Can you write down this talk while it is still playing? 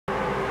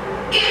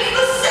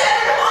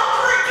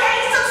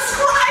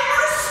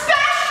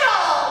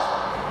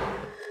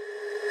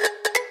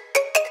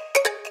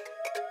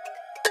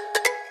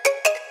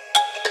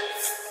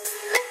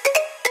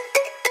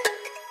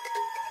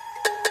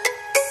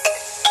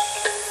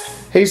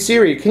Hey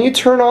Siri, can you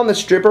turn on the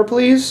stripper,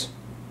 please?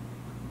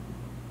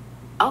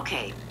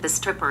 Okay, the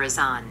stripper is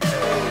on.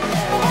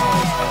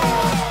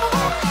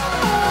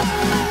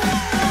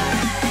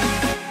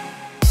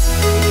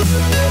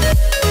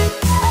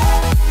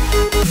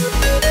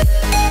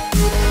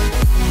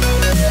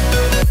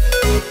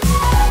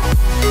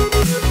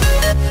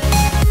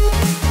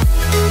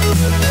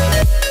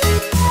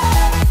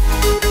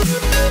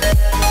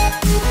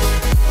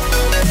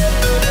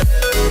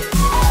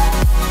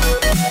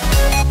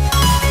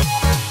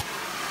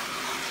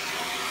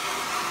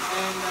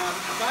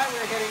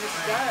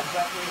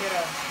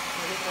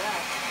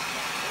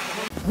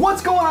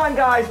 What's going on,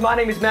 guys? My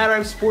name is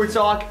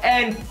mcsportzhawk,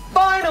 and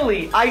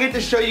finally I get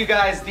to show you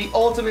guys the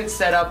ultimate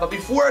setup. But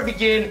before I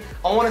begin,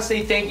 I want to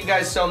say thank you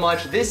guys so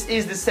much. This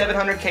is the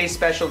 700K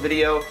special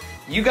video.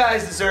 You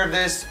guys deserve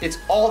this. It's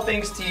all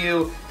thanks to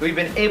you that we've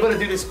been able to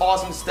do this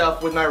awesome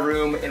stuff with my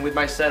room and with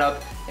my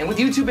setup and with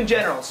YouTube in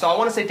general. So I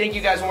want to say thank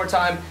you guys one more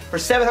time for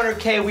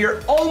 700K. We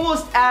are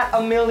almost at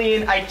 1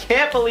 million. I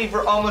can't believe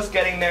we're almost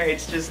getting there.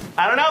 It's just,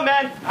 I don't know,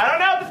 man. I don't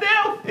know what to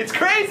do. It's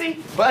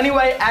crazy. But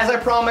anyway, as I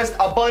promised,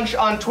 a bunch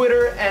on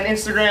Twitter and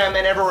Instagram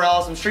and everywhere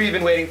else. I'm sure you've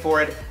been waiting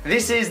for it.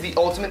 This is the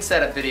ultimate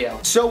setup video.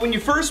 So when you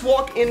first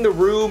walk in the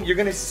room, you're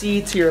gonna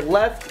see to your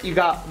left, you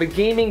got the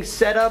gaming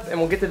setup, and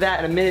we'll get to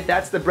that in a minute.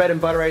 That's the bread and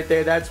butter right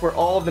there. That's where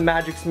all of the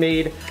magic's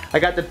made. I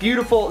got the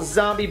beautiful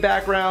zombie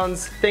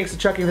backgrounds. Thanks to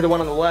Chucky for the one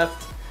on the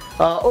left.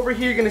 Over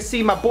here you're gonna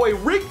see my boy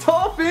Rick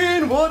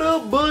Toffin. What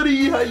up,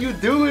 buddy? How you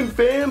doing,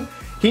 fam?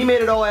 He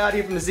made it all out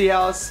here from the Z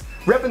House.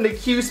 Repping the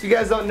Cuse. If you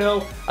guys don't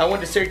know, I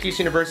went to Syracuse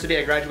University.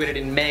 I graduated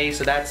in May,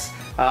 so that's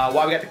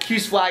why we got the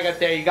Cuse flag up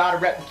there. You gotta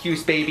rep the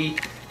Cuse, baby.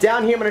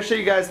 Down here I'm gonna show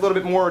you guys a little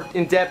bit more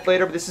in depth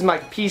later, but this is my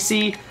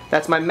PC.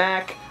 That's my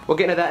Mac. We'll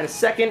get into that in a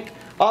second.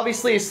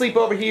 Obviously, I sleep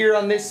over here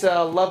on this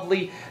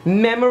lovely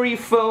memory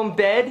foam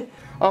bed.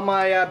 On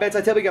my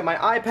bedside table, you got my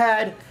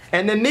iPad.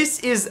 And then this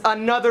is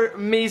another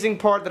amazing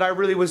part that I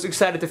really was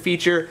excited to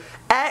feature.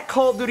 At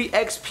Call of Duty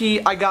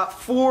XP, I got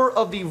 4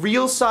 of the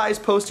real size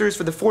posters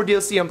for the 4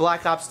 DLC on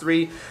Black Ops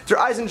 3. They're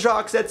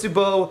Eisenjok,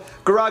 Setsubo,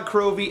 Garag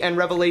Krovi, and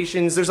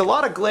Revelations. There's a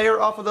lot of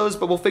glare off of those,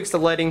 but we'll fix the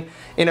lighting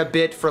in a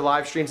bit for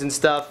live streams and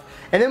stuff.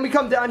 And then we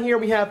come down here,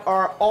 we have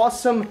our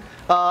awesome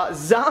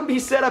zombie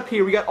setup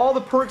here. We got all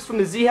the perks from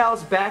the Z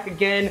House back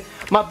again.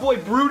 My boy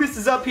Brutus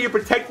is up here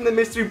protecting the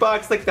mystery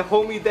box like the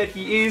homie that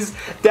he is.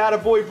 Data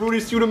boy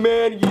Brutus, you the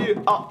man, yeah.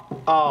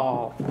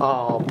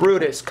 Oh,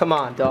 Brutus, come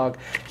on, dog.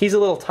 He's a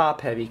little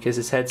top heavy because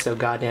his head's so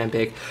goddamn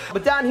big.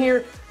 But down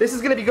here, this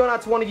is gonna be going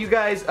out to one of you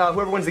guys,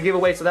 whoever wins the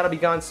giveaway, so that'll be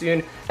gone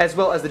soon, as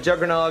well as the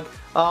Juggernog.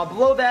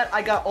 Below that,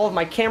 I got all of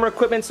my camera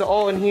equipment, so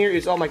all in here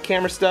is all my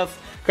camera stuff.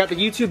 Got the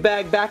YouTube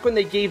bag. Back when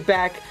they gave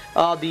back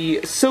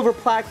the silver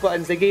plaque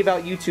buttons, they gave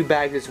out YouTube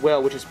bags as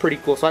well, which is pretty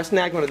cool. So I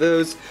snagged one of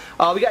those.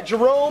 We got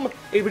Jerome,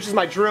 which is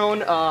my drone.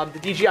 The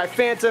DJI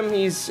Phantom,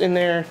 he's in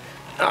there.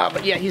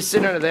 But yeah, he's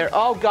sitting under there.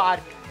 Oh God.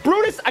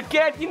 Brutus,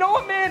 again, you know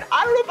what, man?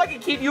 I don't know if I can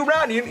keep you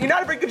around. You're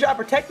not a very good job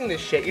protecting this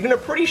shit. You're doing a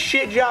pretty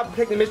shit job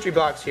protecting the mystery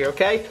box here,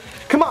 okay?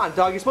 Come on,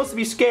 dog. You're supposed to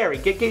be scary.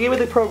 Get with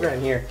the program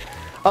here.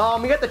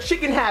 We got the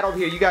chicken hat over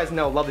here. You guys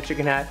know, love the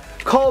chicken hat.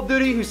 Call of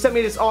Duty, who sent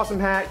me this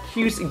awesome hat.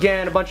 Cuse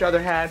again, a bunch of other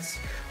hats.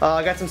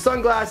 I got some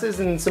sunglasses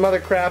and some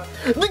other crap.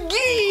 The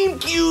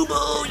GameCube,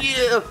 oh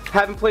yeah!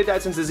 Haven't played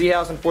that since the Z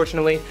House,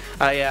 unfortunately.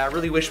 I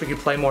really wish we could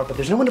play more, but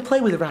there's no one to play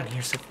with around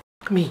here, so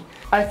fuck me.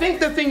 I think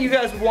the thing you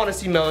guys would want to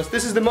see most,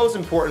 this is the most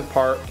important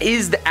part,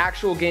 is the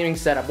actual gaming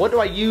setup. What do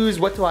I use?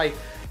 What do I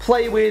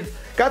play with?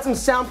 Got some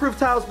soundproof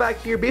tiles back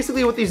here.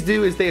 Basically what these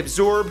do is they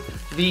absorb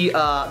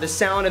the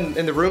sound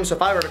in the room, so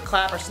if I were to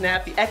clap or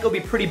snap, the echo would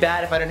be pretty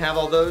bad if I didn't have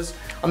all those.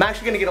 I'm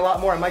actually going to get a lot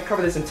more. I might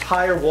cover this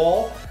entire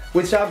wall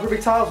with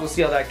soundproofing tiles. We'll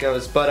see how that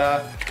goes.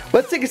 But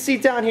let's take a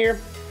seat down here.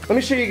 Let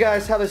me show you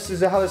guys how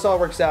this all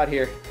works out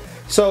here.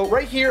 So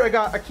right here I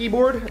got a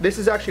keyboard. This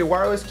is actually a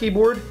wireless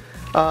keyboard.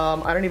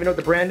 I don't even know what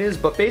the brand is,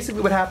 but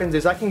basically what happens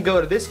is I can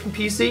go to this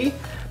PC.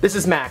 This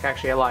is Mac,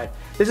 actually, I lied.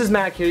 This is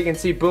Mac here. You can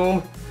see,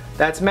 boom,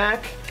 that's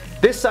Mac.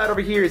 This side over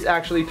here is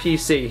actually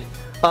PC.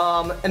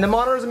 And the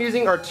monitors I'm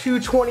using are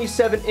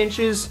 227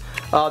 inches.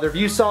 They're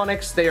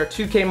ViewSonics. They are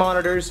 2K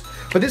monitors.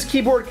 But this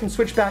keyboard can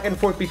switch back and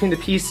forth between the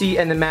PC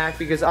and the Mac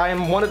because I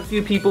am one of the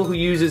few people who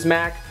uses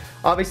Mac.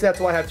 Obviously, that's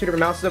why I have 2 different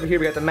mouses over here.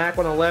 We got the Mac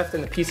one on the left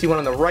and the PC one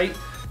on the right.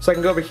 So I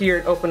can go over here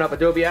and open up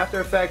Adobe After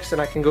Effects,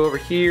 and I can go over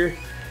here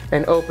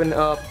and open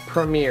up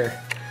Premiere.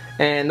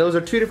 And those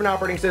are 2 different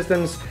operating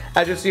systems,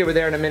 as you'll see over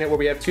there in a minute, where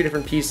we have 2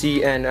 different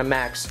PC and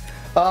Macs.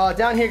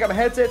 Down here, I got my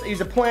headsets. I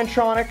use a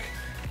Plantronic.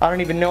 I don't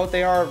even know what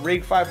they are.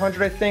 Rig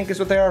 500, I think, is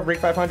what they are. Rig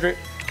 500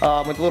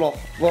 with a little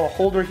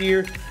holder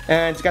here,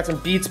 and it's got some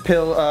Beats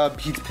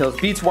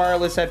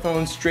wireless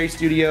headphones, Stray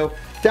Studio.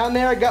 Down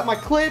there, I got my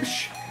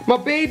clips, my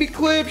baby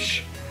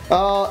clips,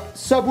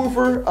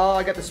 subwoofer.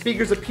 I got the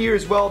speakers up here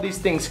as well. These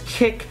things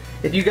kick.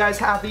 If you guys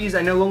have these,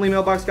 I know Lonely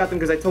Mailbox got them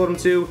because I told him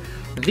to.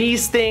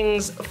 These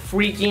things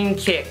freaking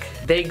kick.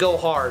 They go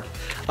hard.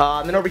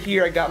 And then over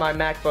here I got my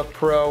MacBook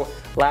Pro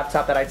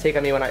laptop that I take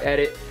on me when I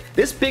edit.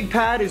 This big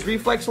pad is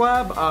Reflex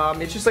Lab.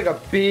 It's just like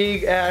a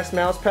big ass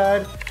mouse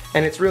pad.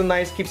 and it's real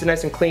nice, keeps it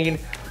nice and clean.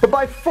 But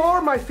by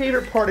far my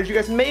favorite part, as you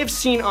guys may have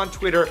seen on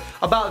Twitter,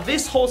 about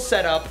this whole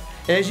setup,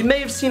 and as you may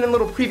have seen in a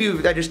little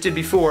preview that I just did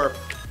before,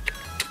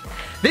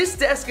 this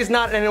desk is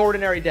not an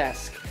ordinary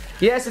desk.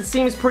 Yes, it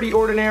seems pretty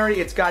ordinary.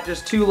 It's got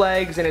just 2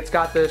 legs and it's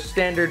got the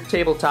standard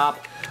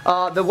tabletop.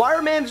 The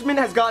wire management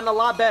has gotten a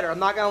lot better, I'm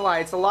not gonna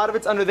lie. A lot of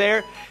it's under there.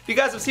 If you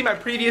guys have seen my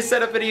previous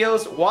setup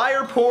videos,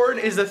 wire porn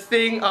is a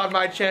thing on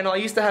my channel. I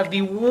used to have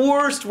the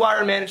worst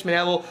wire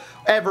management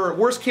ever,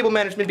 worst cable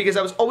management, because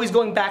I was always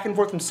going back and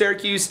forth from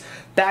Syracuse,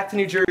 back to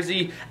New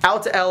Jersey,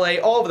 out to LA,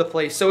 all over the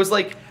place. So it was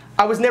like,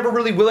 I was never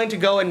really willing to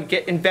go and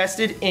get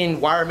invested in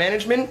wire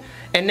management,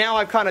 and now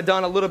I've kind of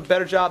done a little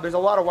better job. There's a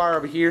lot of wire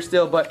over here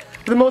still, but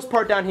for the most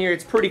part down here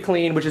it's pretty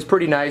clean, which is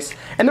pretty nice.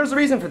 And there's a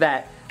reason for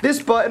that.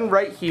 This button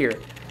right here.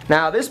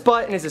 Now this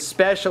button is a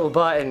special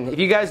button. If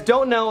you guys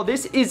don't know,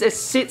 this is a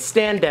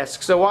sit-stand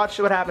desk, so watch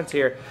what happens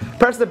here.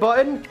 Press the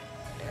button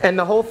and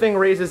the whole thing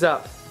raises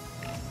up,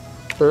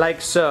 like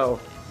so.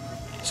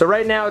 So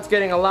right now it's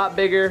getting a lot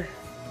bigger,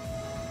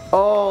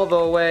 all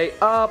the way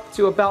up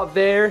to about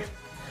there.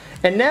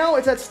 And now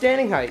it's at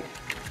standing height.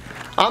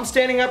 I'm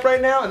standing up right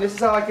now, and this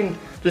is how I can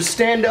just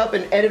stand up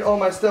and edit all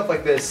my stuff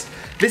like this.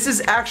 This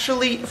is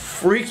actually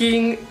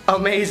freaking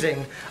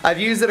amazing. I've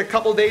used it a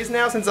couple days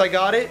now since I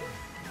got it.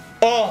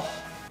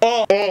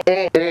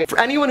 For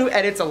anyone who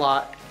edits a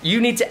lot,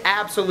 you need to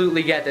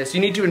absolutely get this.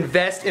 You need to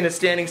invest in a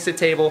standing sit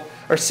table,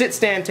 or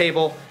sit-stand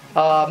table.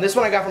 This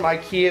one I got from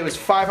IKEA. It was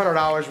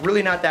 $500,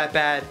 really not that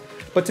bad.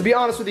 But to be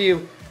honest with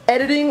you,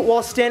 editing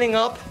while standing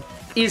up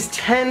is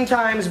 10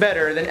 times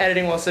better than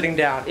editing while sitting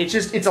down.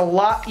 It's a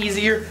lot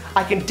easier.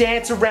 I can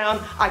dance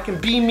around, I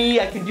can be me,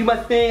 I can do my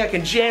thing, I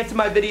can jam to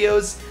my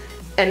videos,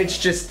 and it's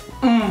just,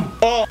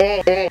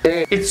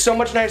 It's so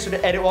much nicer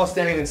to edit while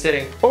standing than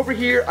sitting. Over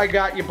here, I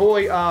got your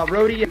boy,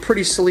 Rody.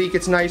 Pretty sleek,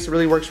 it's nice, it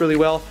really works really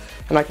well,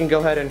 and I can go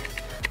ahead and,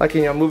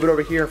 move it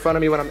over here in front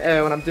of me when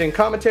I'm doing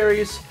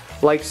commentaries,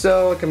 like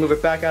so. I can move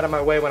it back out of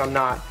my way when I'm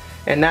not.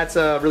 And that's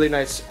a really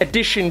nice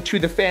addition to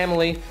the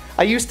family.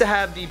 I used to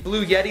have the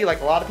Blue Yeti like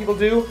a lot of people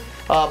do,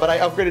 but I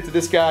upgraded to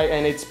this guy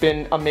and it's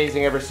been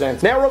amazing ever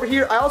since. Now we're over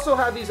here, I also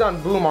have these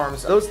on boom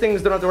arms. Those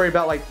things don't have to worry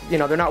about,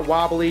 they're not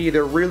wobbly,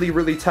 they're really,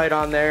 really tight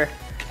on there.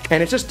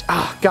 And it's just,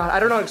 God, I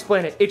don't know how to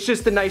explain it. It's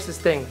just the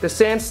nicest thing. The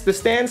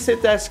stand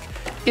sit desk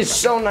is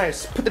so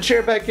nice. Put the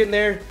chair back in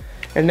there,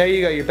 and there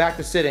you go, you're back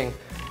to sitting.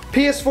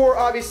 PS4,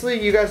 obviously,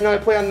 you guys know I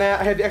play on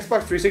that. I have the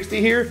Xbox 360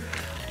 here.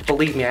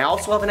 Believe me, I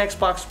also have an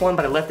Xbox One,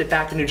 but I left it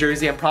back in New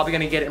Jersey. I'm probably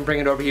gonna get it and bring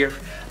it over here.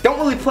 Don't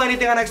really play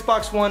anything on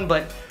Xbox One,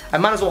 but I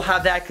might as well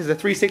have that because the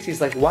 360 is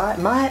like, why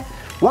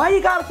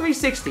you got a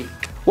 360?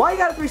 Why you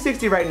got a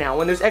 360 right now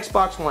when there's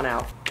Xbox One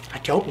out? I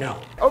don't know.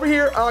 Over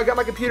here, I got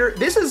my computer.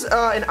 This is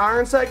an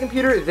Ironside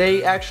computer.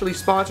 They actually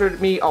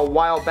sponsored me a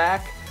while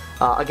back.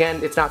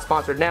 Again, it's not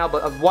sponsored now,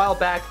 but a while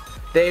back,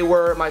 they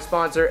were my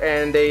sponsor,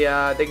 and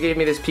they gave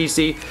me this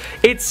PC.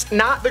 It's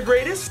not the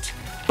greatest,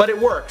 but it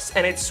works,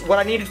 and it's what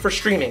I needed for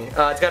streaming.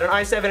 It's got an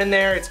i7 in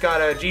there, it's got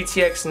a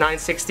GTX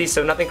 960,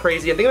 so nothing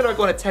crazy. I think I'm going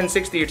to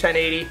 1060 or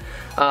 1080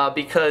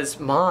 because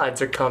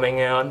mods are coming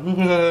out.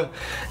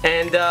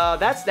 And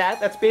that's that.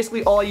 That's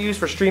basically all I use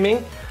for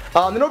streaming.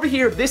 Then over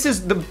here, this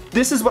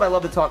is what I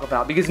love to talk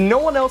about because no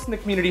one else in the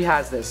community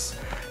has this.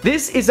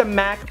 This is a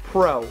Mac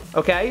Pro,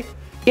 okay?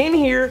 In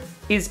here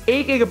is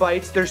 8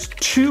 gigabytes. There's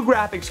 2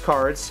 graphics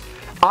cards,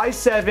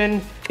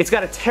 i7. It's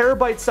got a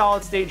terabyte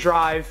solid state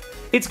drive.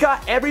 It's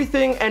got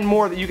everything and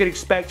more that you could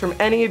expect from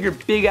any of your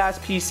big ass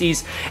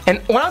PCs. And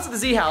when I was at the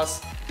Z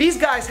House, these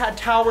guys had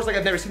towers like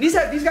I've never seen. These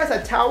guys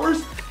had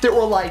towers that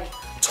were like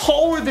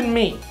taller than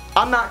me.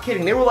 I'm not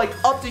kidding. They were like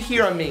up to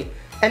here on me.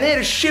 And they had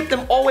to ship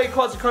them all the way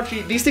across the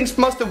country. These things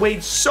must have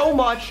weighed so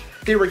much.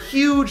 They were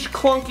huge,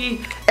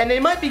 clunky, and they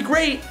might be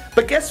great,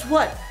 but guess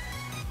what?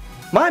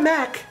 My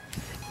Mac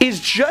is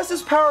just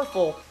as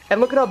powerful,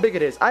 and look at how big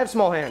it is. I have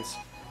small hands.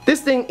 This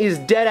thing is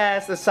dead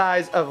ass the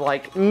size of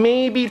like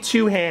maybe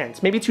 2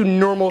 hands, maybe 2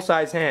 normal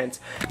size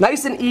hands.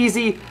 Nice and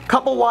easy,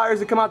 couple wires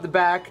that come out the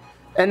back,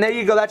 and there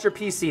you go, that's your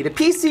PC. The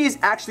PC is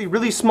actually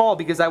really small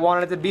because I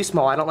wanted it to be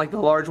small. I don't like the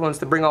large ones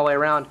to bring all the way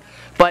around.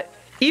 But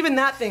even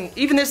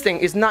this thing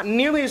is not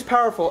nearly as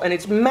powerful, and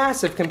it's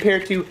massive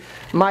compared to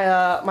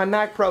my my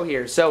Mac Pro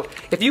here. So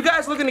if you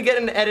guys looking to get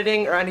into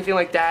editing or anything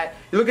like that,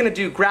 you're looking to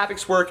do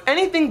graphics work,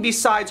 anything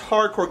besides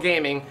hardcore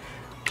gaming,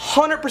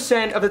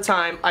 100% of the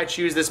time I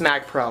choose this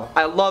Mac Pro.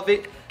 I love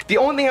it. The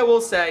only thing I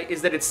will say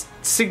is that it's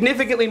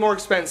significantly more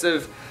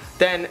expensive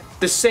than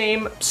the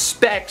same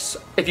specs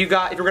if you're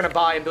gonna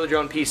buy and build your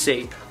own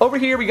PC. Over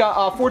here we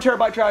got a 4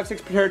 terabyte drive,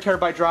 6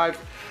 terabyte drive.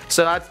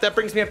 So that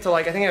brings me up to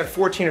like, I think I have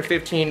 14 or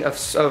 15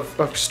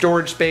 of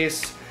storage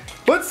space.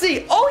 Let's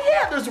see. Oh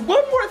yeah, there's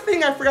one more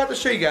thing I forgot to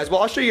show you guys.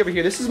 Well, I'll show you over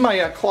here. This is my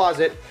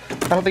closet. I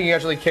don't think you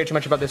guys really care too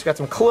much about this. Got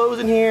some clothes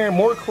in here,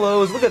 more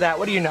clothes. Look at that.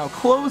 What do you know?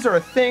 Clothes are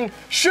a thing.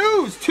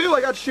 Shoes too.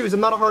 I got shoes. I'm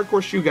not a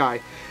hardcore shoe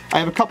guy. I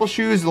have a couple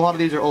shoes. A lot of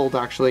these are old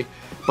actually.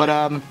 But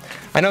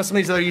I know some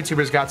of these other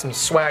YouTubers got some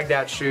swagged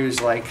out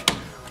shoes like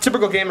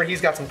Typical gamer,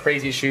 he's got some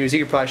crazy shoes. He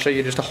could probably show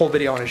you just a whole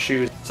video on his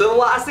shoes. So the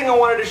last thing I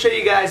wanted to show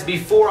you guys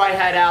before I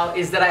head out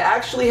is that I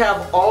actually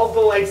have all of the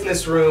lights in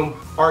this room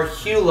are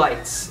hue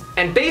lights.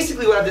 And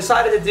basically what I've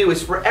decided to do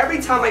is for every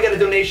time I get a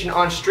donation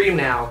on stream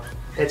now,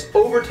 it's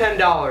over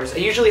 $10, I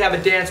usually have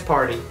a dance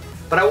party.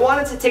 But I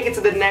wanted to take it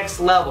to the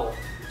next level.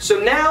 So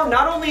now,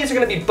 not only is it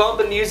going to be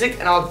bumping music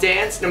and I'll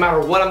dance no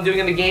matter what I'm doing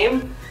in the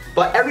game,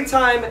 but every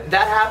time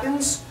that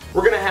happens,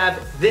 we're going to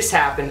have this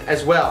happen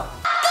as well.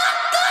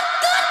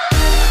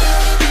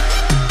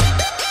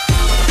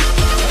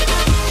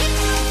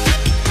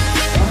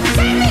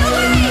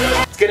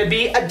 It's going to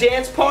be a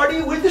dance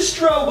party with the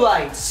strobe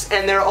lights,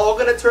 and they're all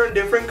going to turn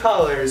different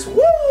colors.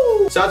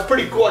 Woo! So that's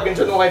pretty cool. I can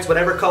turn the lights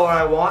whatever color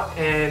I want,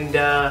 and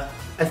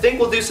I think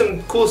we'll do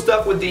some cool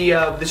stuff with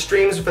the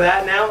streams for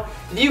that now.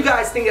 If you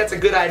guys think that's a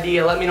good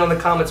idea, let me know in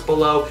the comments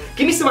below.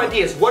 Give me some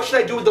ideas. What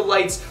should I do with the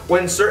lights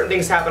when certain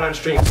things happen on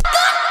streams?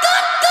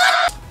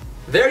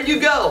 There you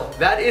go.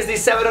 That is the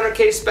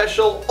 700K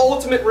special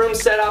ultimate room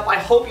setup. I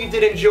hope you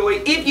did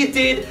enjoy. If you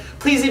did,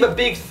 please leave a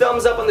big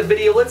thumbs up on the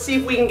video. Let's see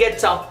if we can get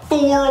to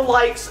 4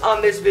 likes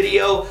on this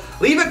video.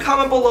 Leave a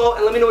comment below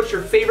and let me know what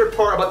your favorite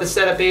part about the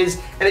setup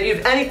is. And if you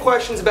have any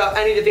questions about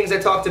any of the things I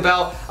talked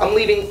about, I'm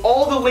leaving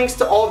all the links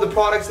to all of the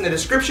products in the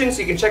description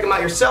so you can check them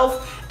out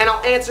yourself. And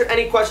I'll answer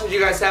any questions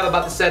you guys have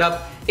about the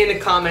setup in the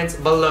comments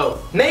below.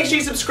 Make sure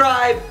you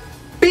subscribe.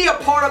 Be a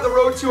part of the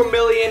road to 1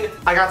 million.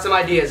 I got some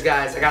ideas,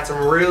 guys. I got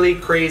some really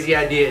crazy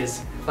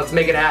ideas. Let's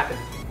make it happen.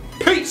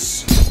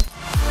 Peace!